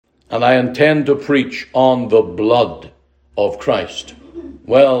and I intend to preach on the blood of Christ.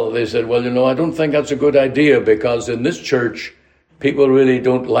 Well, they said, I don't think that's a good idea, because in this church, people really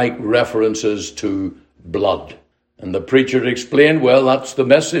don't like references to blood. And the preacher explained, that's the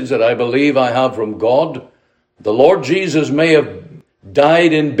message that I believe I have from God. The Lord Jesus may have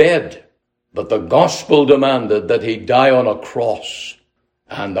died in bed, but the gospel demanded that he die on a cross,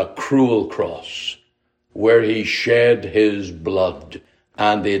 and a cruel cross, where he shed his blood.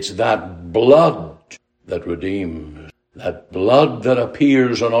 And it's that blood that redeems, that blood that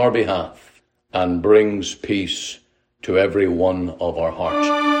appears on our behalf and brings peace to every one of our hearts.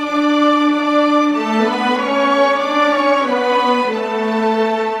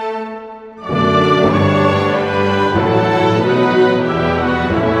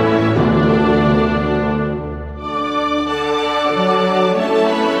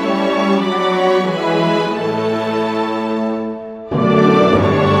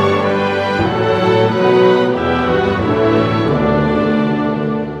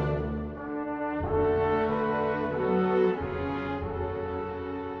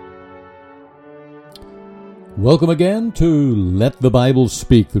 Welcome again to Let the Bible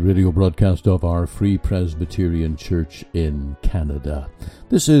Speak, the radio broadcast of our Free Presbyterian Church in Canada.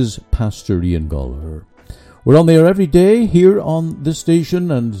 This is Pastor Ian Goller. We're on the air every day here on this station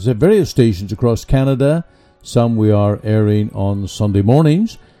and various stations across Canada. Some we are airing on Sunday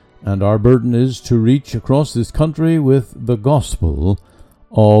mornings, and our burden is to reach across this country with the gospel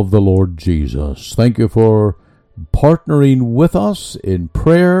of the Lord Jesus. Thank you for partnering with us in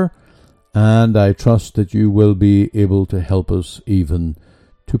prayer, and I trust that you will be able to help us even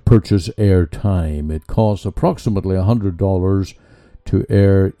to purchase airtime. It costs approximately $100 to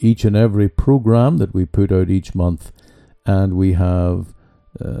air each and every program that we put out each month, and we have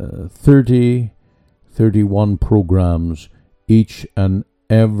 31 programs each and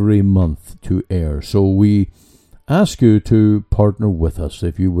every month to air. So we ask you to partner with us.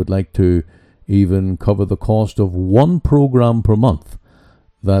 If you would like to even cover the cost of one program per month,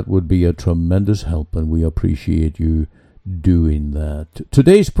 that would be a tremendous help, and we appreciate you doing that.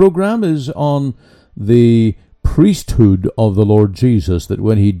 Today's program is on the priesthood of the Lord Jesus, that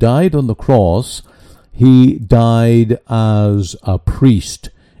when he died on the cross, he died as a priest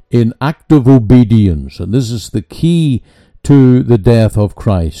in active obedience. And this is the key to the death of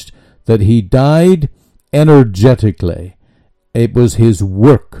Christ, that he died energetically. It was his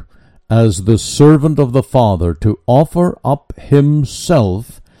work as the servant of the Father to offer up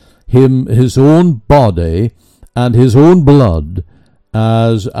himself, his own body and his own blood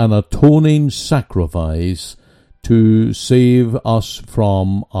as an atoning sacrifice to save us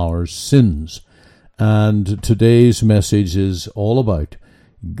from our sins. And today's message is all about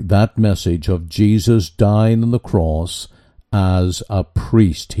that message of Jesus dying on the cross as a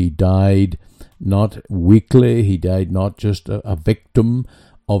priest. He died not weakly, he died not just a victim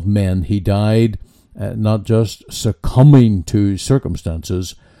of men. He died not just succumbing to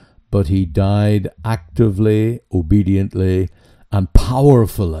circumstances, but he died actively, obediently, and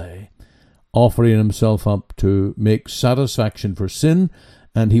powerfully, offering himself up to make satisfaction for sin.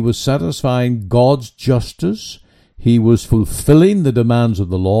 And he was satisfying God's justice. He was fulfilling the demands of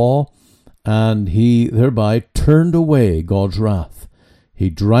the law, and he thereby turned away God's wrath. He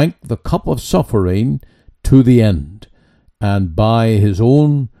drank the cup of suffering to the end, and by his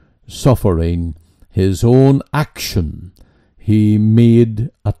own suffering, his own action, he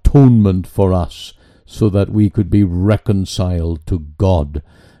made atonement for us so that we could be reconciled to God.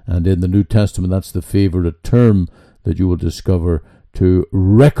 And in the New Testament, that's the favorite term that you will discover, to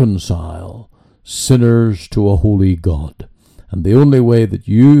reconcile sinners to a holy God. And the only way that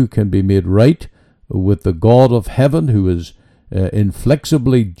you can be made right with the God of heaven, who is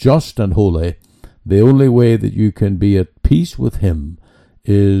inflexibly just and holy, the only way that you can be at peace with him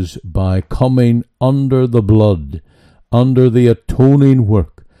is by coming under the blood, under the atoning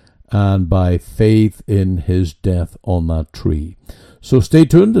work, and by faith in his death on that tree. So stay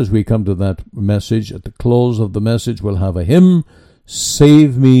tuned as we come to that message. At the close of the message, we'll have a hymn,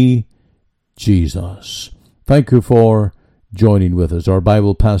 Save Me, Jesus. Thank you for joining with us. Our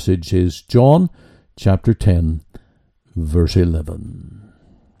Bible passage is John chapter 10, verse 11.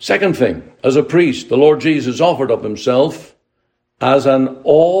 Second thing, as a priest, the Lord Jesus offered up himself as an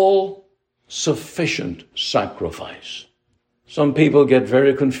all-sufficient sacrifice. Some people get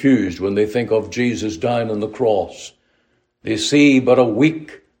very confused when they think of Jesus dying on the cross. They see but a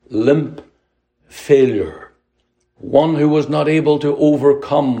weak, limp failure, one who was not able to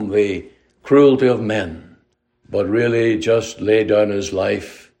overcome the cruelty of men, but really just laid down his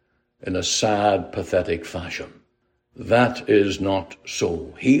life in a sad, pathetic fashion. that is not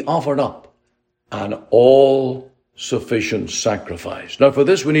so. He offered up an all-sufficient sacrifice. Now, for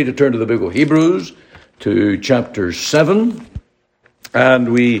this, we need to turn to the book of Hebrews, to chapter 7.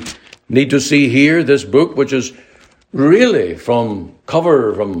 And we need to see here this book, which is really from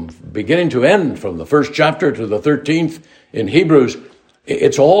beginning to end, from the first chapter to the 13th in Hebrews,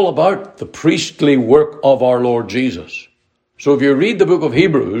 it's all about the priestly work of our Lord Jesus. So if you read the book of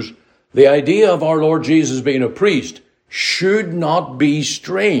Hebrews, the idea of our Lord Jesus being a priest should not be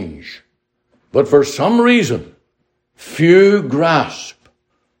strange. But for some reason, few grasp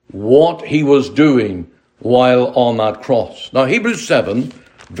what he was doing while on that cross. Now, Hebrews 7,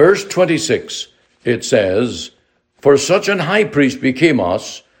 verse 26, it says, "For such an high priest became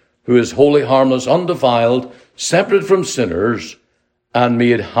us, who is holy, harmless, undefiled, separate from sinners, and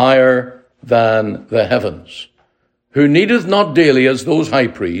made higher than the heavens, who needeth not daily, as those high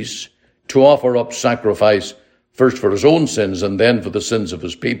priests, to offer up sacrifice, first for his own sins, and then for the sins of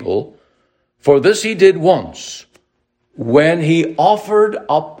his people. For this he did once, when he offered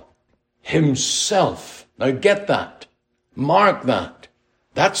up himself." Now get that. Mark that.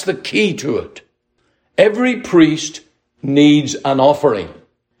 That's the key to it. Every priest needs an offering.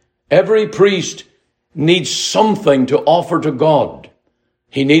 Every priest needs something to offer to God.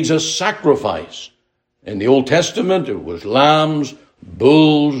 He needs a sacrifice. In the Old Testament, it was lambs,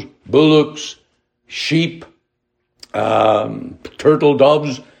 bulls, bullocks, sheep, turtle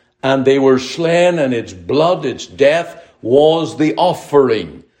doves, and they were slain, and its blood, its death, was the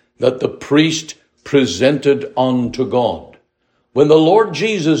offering that the priest presented unto God. When the Lord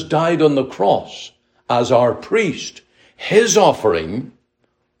Jesus died on the cross as our priest, his offering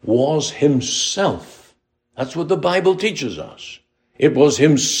was himself. That's what the Bible teaches us. It was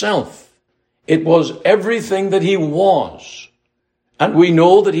himself. It was everything that he was. And we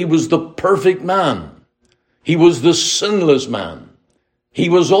know that he was the perfect man. He was the sinless man. He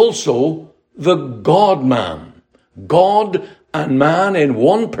was also the God-man. God and man in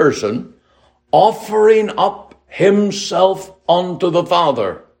one person, offering up himself unto the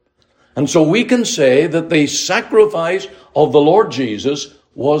Father. And so we can say that the sacrifice of the Lord Jesus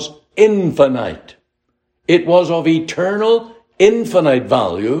was infinite. It was of eternal, infinite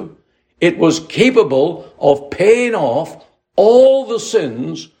value. It was capable of paying off all the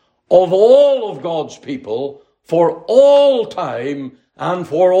sins of all of God's people for all time and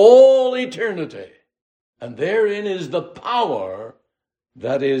for all eternity. And therein is the power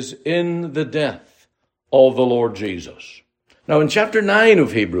that is in the death of the Lord Jesus. Now in chapter 9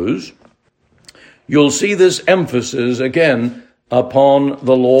 of Hebrews, you'll see this emphasis again upon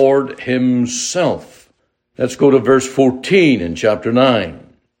the Lord himself. Let's go to verse 14 in chapter 9.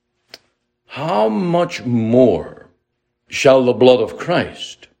 "How much more shall the blood of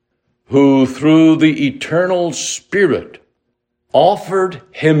Christ, who through the eternal Spirit offered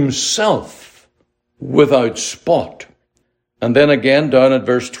himself without spot." And then again down at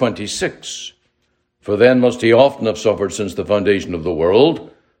verse 26. "For then must he often have suffered since the foundation of the world,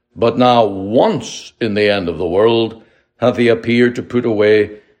 but now once in the end of the world hath he appeared to put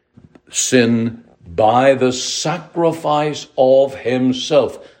away sin by the sacrifice of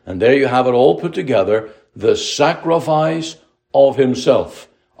himself." And there you have it all put together, the sacrifice of himself.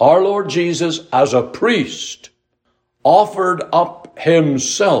 Our Lord Jesus, as a priest, offered up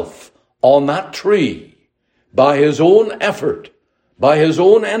himself on that tree by his own effort, by his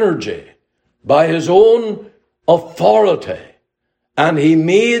own energy, by his own authority. And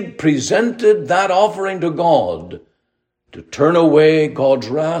he presented that offering to God to turn away God's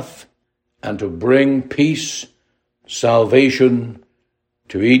wrath and to bring peace, salvation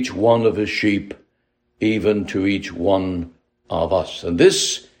to each one of his sheep, even to each one of us. And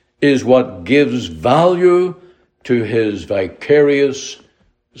this is what gives value to his vicarious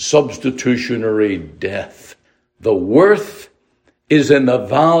substitutionary death. The worth is in the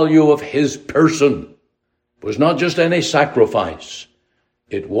value of his person. It was not just any sacrifice.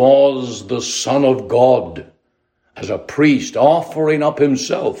 It was the Son of God as a priest offering up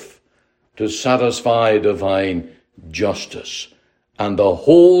himself to satisfy divine justice. And the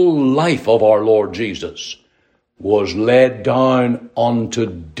whole life of our Lord Jesus was laid down unto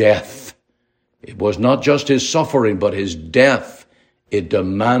death. It was not just his suffering, but his death. It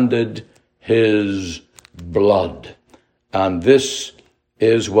demanded his blood. And this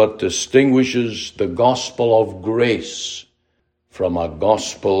is what distinguishes the gospel of grace from a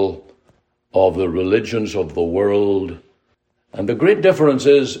gospel of the religions of the world. And the great difference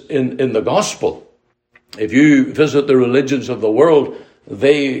is in the gospel. If you visit the religions of the world,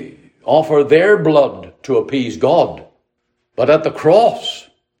 they offer their blood to appease God. But at the cross,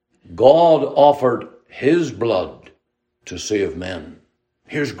 God offered his blood to save men.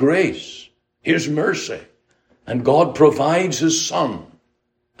 Here's grace. Here's mercy. And God provides his Son.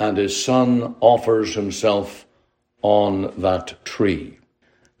 And his Son offers himself on that tree.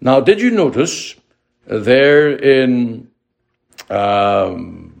 Now, did you notice there in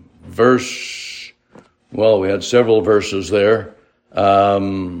verse, well, we had several verses there.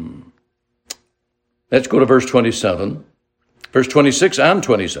 Let's go to verse 27, verse 26 and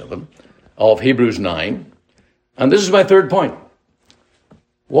 27 of Hebrews 9. And this is my third point.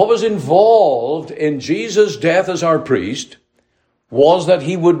 What was involved in Jesus' death as our priest was that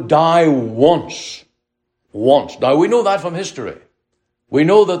he would die once. Once. Now, we know that from history. We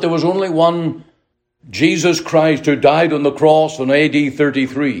know that there was only one Jesus Christ who died on the cross in AD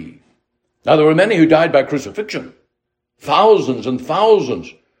 33. Now, there were many who died by crucifixion. Thousands and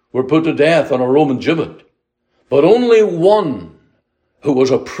thousands were put to death on a Roman gibbet. But only one who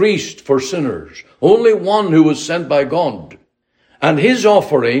was a priest for sinners. Only one who was sent by God. And his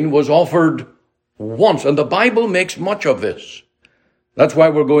offering was offered once. And the Bible makes much of this. That's why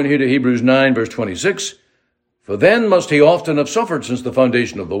we're going here to Hebrews 9, verse 26. For then must he often have suffered since the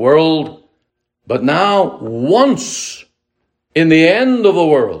foundation of the world. But now once in the end of the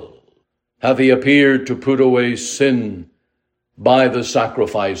world hath he appeared to put away sin by the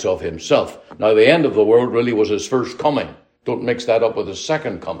sacrifice of himself. Now the end of the world really was his first coming. Don't mix that up with his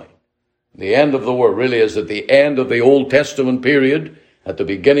second coming. The end of the world really is at the end of the Old Testament period. At the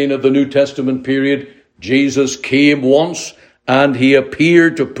beginning of the New Testament period, Jesus came once and he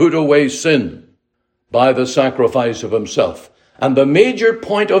appeared to put away sin by the sacrifice of himself. And the major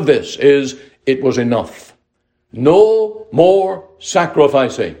point of this is it was enough. No more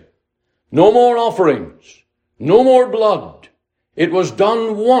sacrificing. No more offerings. No more blood. It was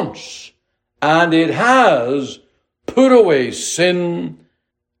done once. And it has put away sin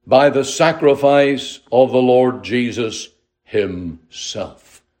by the sacrifice of the Lord Jesus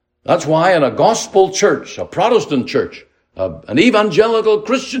himself. That's why in a gospel church, a Protestant church, an evangelical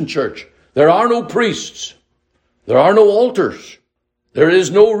Christian church, there are no priests. There are no altars. There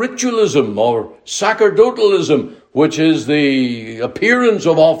is no ritualism or sacerdotalism, which is the appearance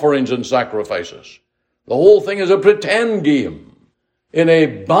of offerings and sacrifices. The whole thing is a pretend game. In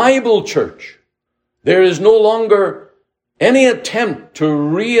a Bible church, there is no longer any attempt to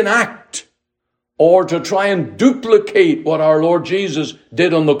reenact or to try and duplicate what our Lord Jesus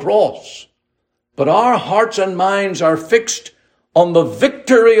did on the cross. But our hearts and minds are fixed on the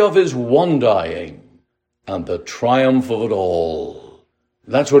victory of his one dying and the triumph of it all.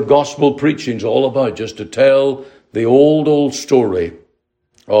 That's what gospel preaching is all about, just to tell the old story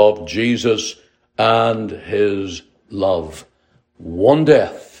of Jesus and his love. One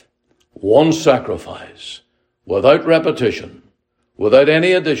death, one sacrifice, without repetition, without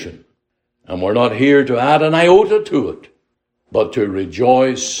any addition. And we're not here to add an iota to it, but to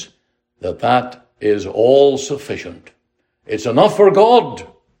rejoice that that is all sufficient. It's enough for God.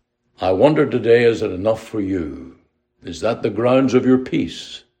 I wonder today, is it enough for you? Is that the grounds of your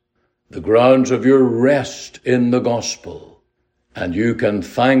peace? The grounds of your rest in the gospel? And you can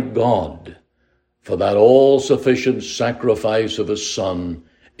thank God for that all-sufficient sacrifice of his Son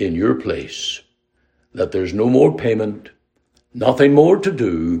in your place. That there's no more payment, nothing more to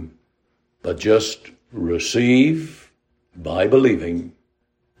do, but just receive by believing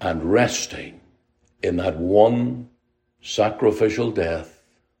and resting in that one sacrificial death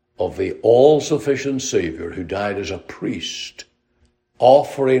of the all-sufficient Savior who died as a priest,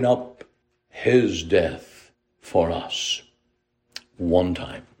 offering up his death for us one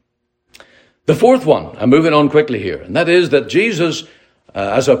time. The fourth one, I'm moving on quickly here, and that is that Jesus,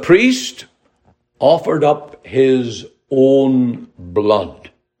 as a priest, offered up his own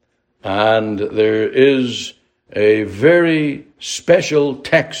blood. And there is a very special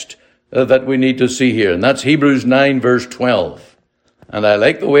text that we need to see here, and that's Hebrews 9, verse 12. And I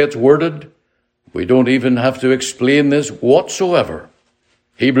like the way it's worded. We don't even have to explain this whatsoever.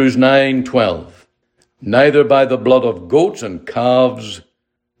 Hebrews 9:12. Neither by the blood of goats and calves,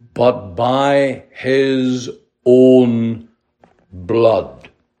 but by his own blood.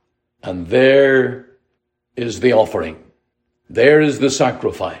 And there is the offering. There is the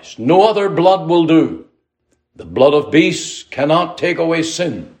sacrifice. No other blood will do. The blood of beasts cannot take away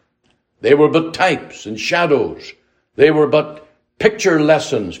sin. They were but types and shadows. They were but picture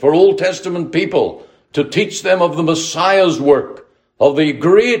lessons for Old Testament people to teach them of the Messiah's work, of the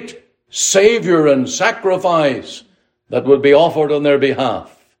great Savior and sacrifice that would be offered on their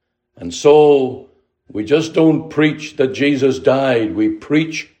behalf. And so we just don't preach that Jesus died. We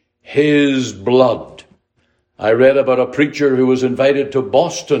preach his blood. I read about a preacher who was invited to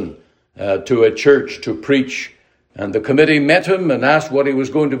Boston to a church to preach And the committee met him and asked what he was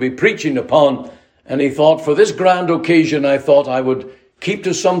going to be preaching upon. And he thought, for this grand occasion, I thought I would keep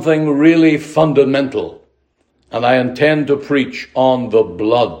to something really fundamental. And I intend to preach on the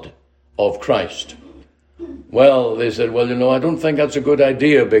blood of Christ. Well, they said, I don't think that's a good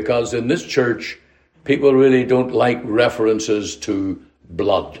idea, because in this church, people really don't like references to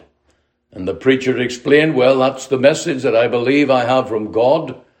blood. And the preacher explained, that's the message that I believe I have from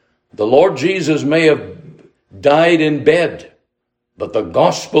God. The Lord Jesus may have died in bed, but the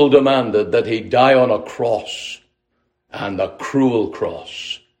gospel demanded that he die on a cross, and a cruel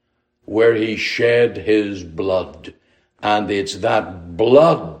cross, where he shed his blood. And it's that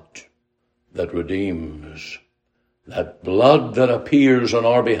blood that redeems, that blood that appears on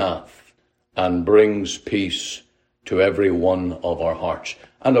our behalf and brings peace to every one of our hearts.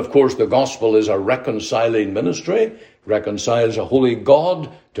 And of course, the gospel is a reconciling ministry, reconciles a holy God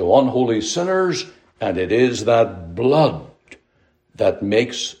to unholy sinners, and it is that blood that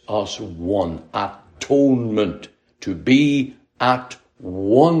makes us one. Atonement, to be at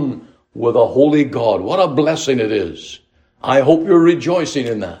one with a holy God. What a blessing it is. I hope you're rejoicing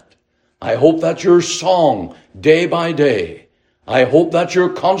in that. I hope that's your song day by day. I hope that's your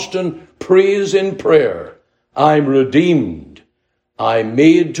constant praise in prayer. I'm redeemed. I'm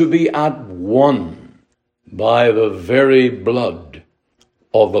made to be at one by the very blood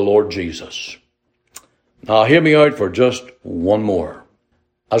of the Lord Jesus. Now hear me out for just one more.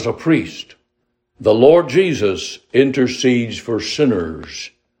 As a priest, the Lord Jesus intercedes for sinners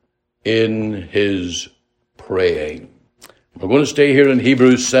in his praying. We're going to stay here in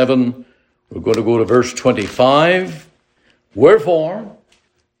Hebrews 7. We're going to go to verse 25. Wherefore,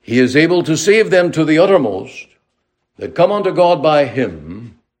 he is able to save them to the uttermost that come unto God by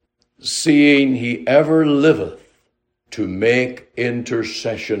him, seeing he ever liveth to make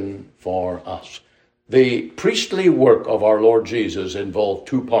intercession for us. The priestly work of our Lord Jesus involved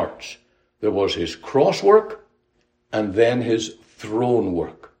two parts. There was his cross work and then his throne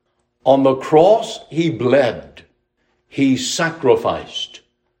work. On the cross, he bled. He sacrificed.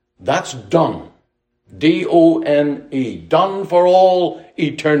 That's done. D-O-N-E. Done for all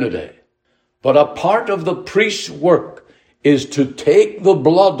eternity. But a part of the priest's work is to take the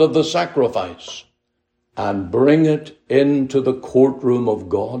blood of the sacrifice and bring it into the courtroom of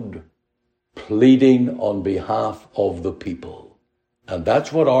God, pleading on behalf of the people. And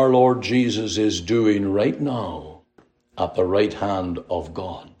that's what our Lord Jesus is doing right now at the right hand of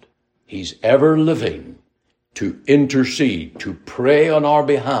God. He's ever living to intercede, to pray on our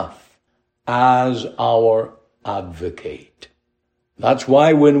behalf as our advocate. That's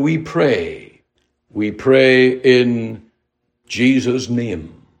why when we pray in Jesus'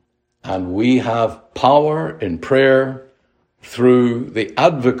 name. And we have power in prayer through the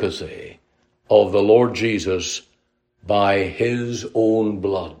advocacy of the Lord Jesus by his own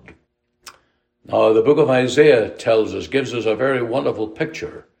blood. Now, the book of Isaiah gives us a very wonderful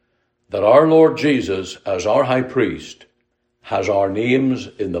picture that our Lord Jesus, as our high priest, has our names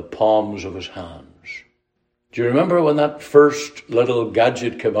in the palms of his hands. Do you remember when that first little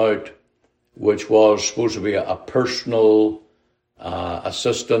gadget came out, which was supposed to be a personal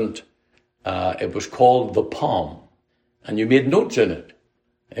assistant? It was called the Palm, and you made notes in it.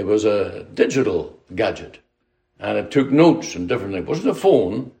 It was a digital gadget, and it took notes and different things. It wasn't a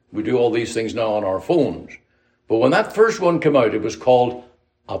phone. We do all these things now on our phones. But when that first one came out, it was called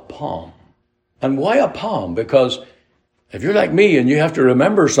a palm. And why a palm? Because if you're like me and you have to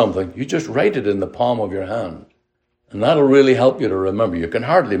remember something, you just write it in the palm of your hand. And that'll really help you to remember. You can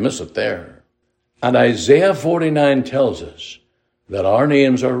hardly miss it there. And Isaiah 49 tells us that our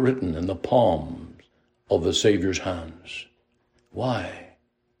names are written in the palms of the Savior's hands. Why?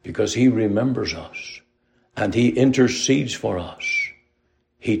 Because he remembers us and he intercedes for us.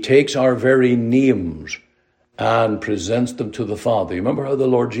 He takes our very names and presents them to the Father. You remember how the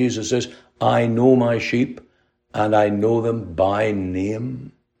Lord Jesus says, I know my sheep and I know them by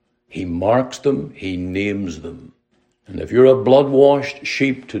name. He marks them, he names them. And if you're a blood-washed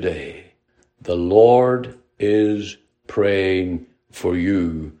sheep today, the Lord is praying for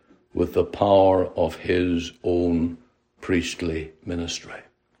you with the power of his own priestly ministry.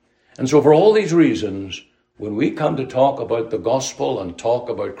 And so for all these reasons, when we come to talk about the gospel and talk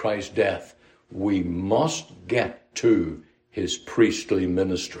about Christ's death, we must get to his priestly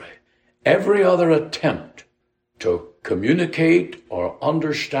ministry. Every other attempt to communicate or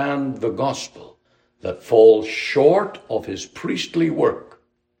understand the gospel that falls short of his priestly work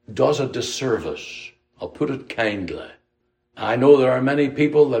does a disservice. I'll put it kindly. I know there are many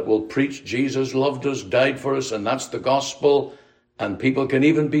people that will preach Jesus loved us, died for us, and that's the gospel, and people can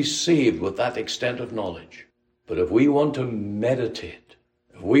even be saved with that extent of knowledge. But if we want to meditate,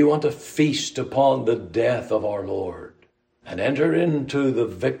 if we want to feast upon the death of our Lord and enter into the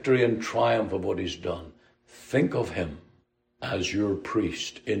victory and triumph of what he's done, think of him as your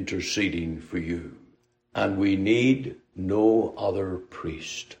priest interceding for you. And we need no other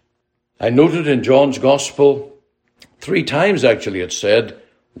priest. I noted in John's Gospel, 3 times actually it said,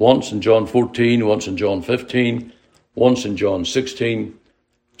 once in John 14, once in John 15, once in John 16,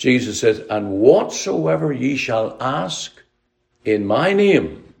 Jesus says, and whatsoever ye shall ask in my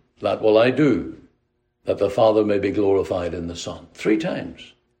name, that will I do, that the Father may be glorified in the Son. 3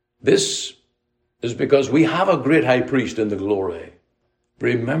 times. This is because we have a great high priest in the glory.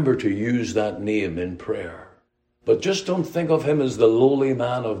 Remember to use that name in prayer. But just don't think of him as the lowly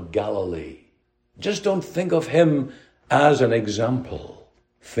man of Galilee. Just don't think of him as an example.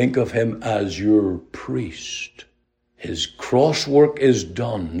 Think of him as your priest. His cross work is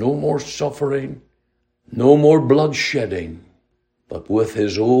done. No more suffering, no more blood shedding. But with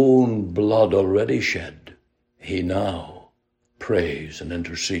his own blood already shed, he now prays and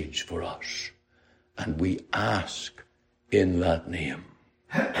intercedes for us. And we ask in that name.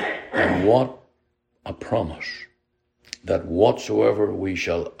 And what a promise that whatsoever we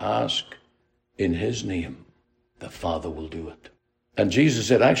shall ask in his name, the Father will do it. And Jesus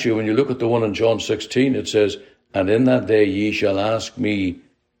said, actually, when you look at the one in John 16, it says, and in that day ye shall ask me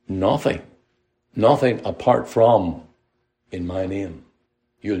nothing apart from in my name.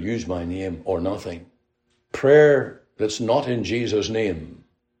 You'll use my name or nothing. Prayer that's not in Jesus' name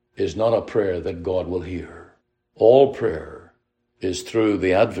is not a prayer that God will hear. All prayer is through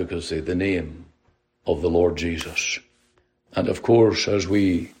the advocacy, the name of the Lord Jesus. And of course, as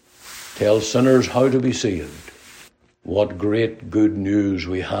we tell sinners how to be saved, what great good news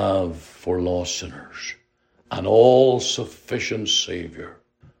we have for lost sinners. An all-sufficient Savior.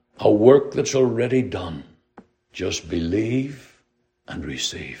 A work that's already done. Just believe and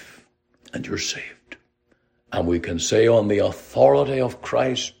receive, and you're saved. And we can say on the authority of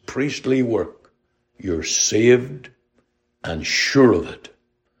Christ's priestly work, you're saved and sure of it.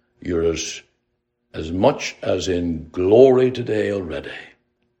 You're as much as in glory today already.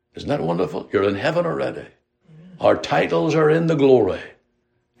 Isn't that wonderful? You're in heaven already. Our titles are in the glory.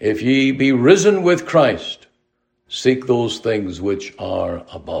 If ye be risen with Christ, seek those things which are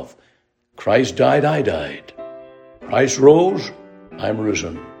above. Christ died, I died. Christ rose, I'm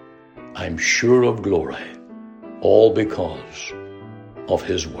risen. I'm sure of glory. All because of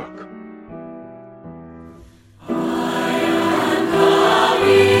his work.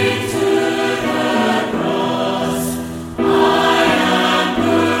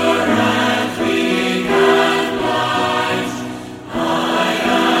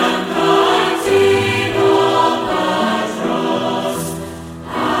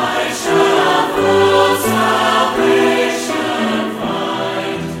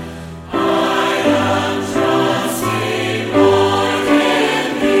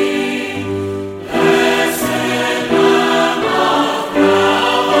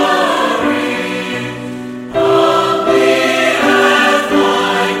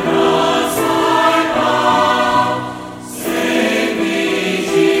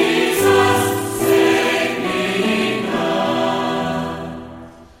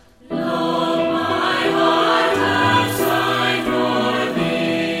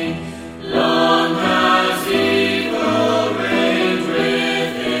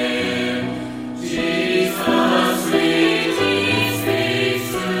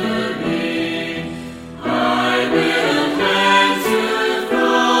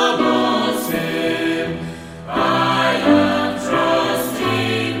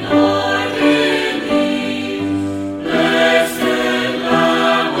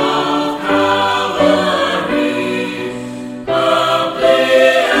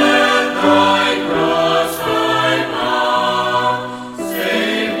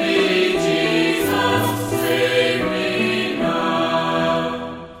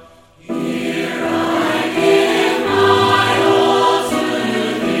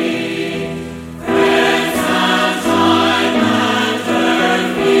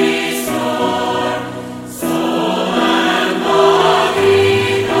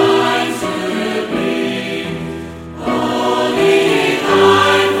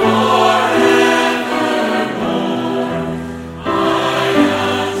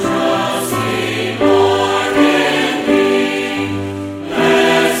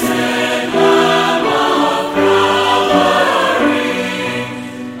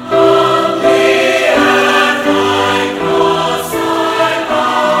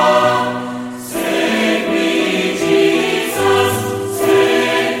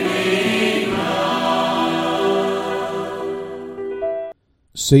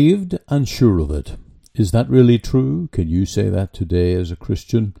 saved and sure of it. Is that really true? Can you say that today as a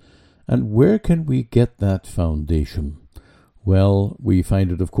Christian? And where can we get that foundation? Well, we find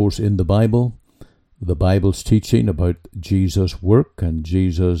it, of course, in the Bible. The Bible's teaching about Jesus' work and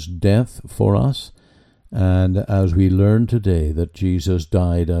Jesus' death for us. And as we learn today that Jesus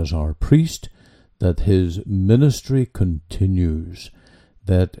died as our priest, that his ministry continues,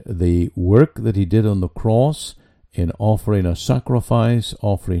 that the work that he did on the cross in offering a sacrifice,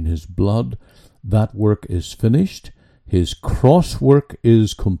 offering his blood, that work is finished. His cross work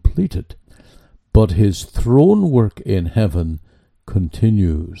is completed. But his throne work in heaven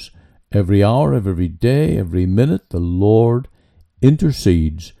continues. Every hour of every day, every minute, the Lord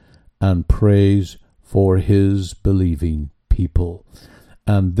intercedes and prays for his believing people.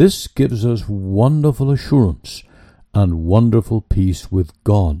 And this gives us wonderful assurance and wonderful peace with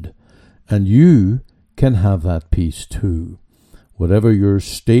God. And you can have that peace too. Whatever your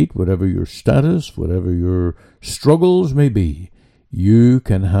state, whatever your status, whatever your struggles may be, you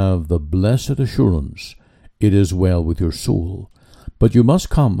can have the blessed assurance it is well with your soul. But you must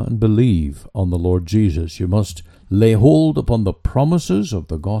come and believe on the Lord Jesus. You must lay hold upon the promises of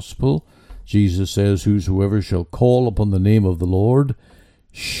the gospel. Jesus says, whosoever shall call upon the name of the Lord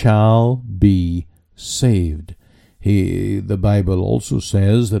shall be saved. The Bible also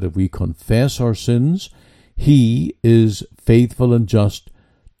says that if we confess our sins, he is faithful and just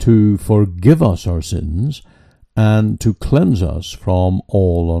to forgive us our sins and to cleanse us from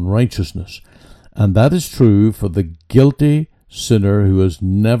all unrighteousness. And that is true for the guilty sinner who has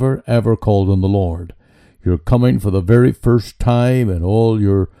never ever called on the Lord. You're coming for the very first time in all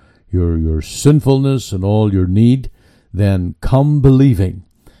your sinfulness and all your need, then come believing.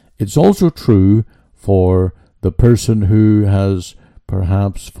 It's also true for the person who has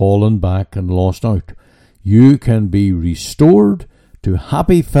perhaps fallen back and lost out. You can be restored to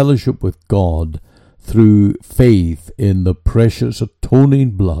happy fellowship with God through faith in the precious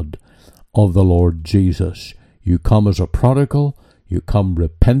atoning blood of the Lord Jesus. You come as a prodigal, you come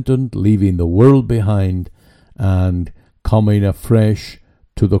repentant, leaving the world behind, and coming afresh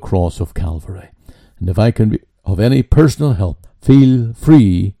to the cross of Calvary. And if I can be of any personal help, feel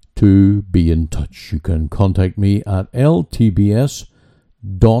free to be in touch. You can contact me at ltbs.ca,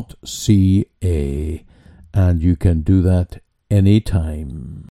 and you can do that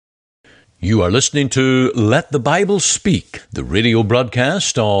anytime. You are listening to Let the Bible Speak, the radio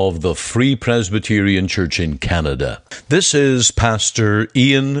broadcast of the Free Presbyterian Church in Canada. This is Pastor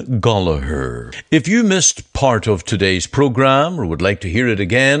Ian Gollaher. If you missed part of today's program or would like to hear it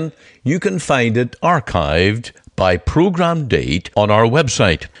again, you can find it archived by program date on our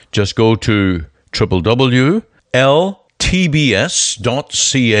website. Just go to www.ltbs.ca,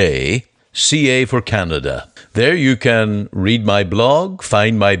 CA for Canada. There you can read my blog,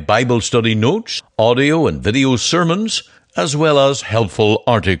 find my Bible study notes, audio and video sermons, as well as helpful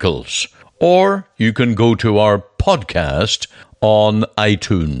articles. Or you can go to our podcast on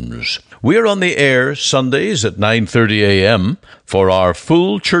iTunes. We're on the air Sundays at 9:30 a.m. for our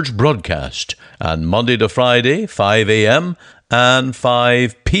full church broadcast, and Monday to Friday, 5 a.m. and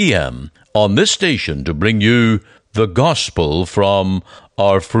 5 p.m. on this station to bring you the gospel from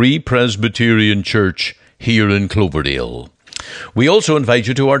our Free Presbyterian Church here in Cloverdale. We also invite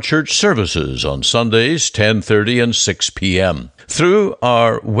you to our church services on Sundays, 10:30 and 6 p.m. Through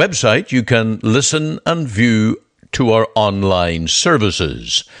our website, you can listen and view to our online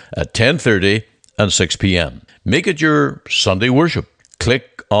services at 10:30 and 6 p.m. Make it your Sunday worship.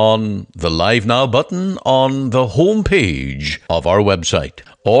 Click on the Live Now button on the home page of our website.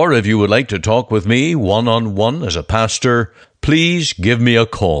 Or if you would like to talk with me one-on-one as a pastor, please give me a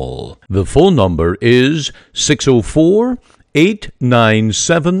call. The phone number is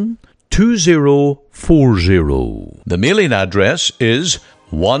 604-897-2040. The mailing address is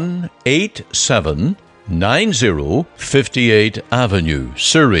 18790 58th Avenue,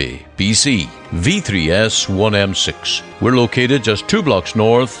 Surrey, BC, V3S1M6. We're located just 2 blocks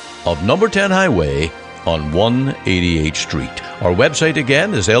north of number 10 Highway on 188th Street. Our website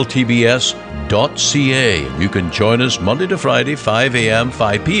again is ltbs.ca. You can join us Monday to Friday, 5 a.m.,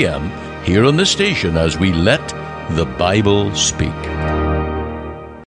 5 p.m. here on the station as we let the Bible speak.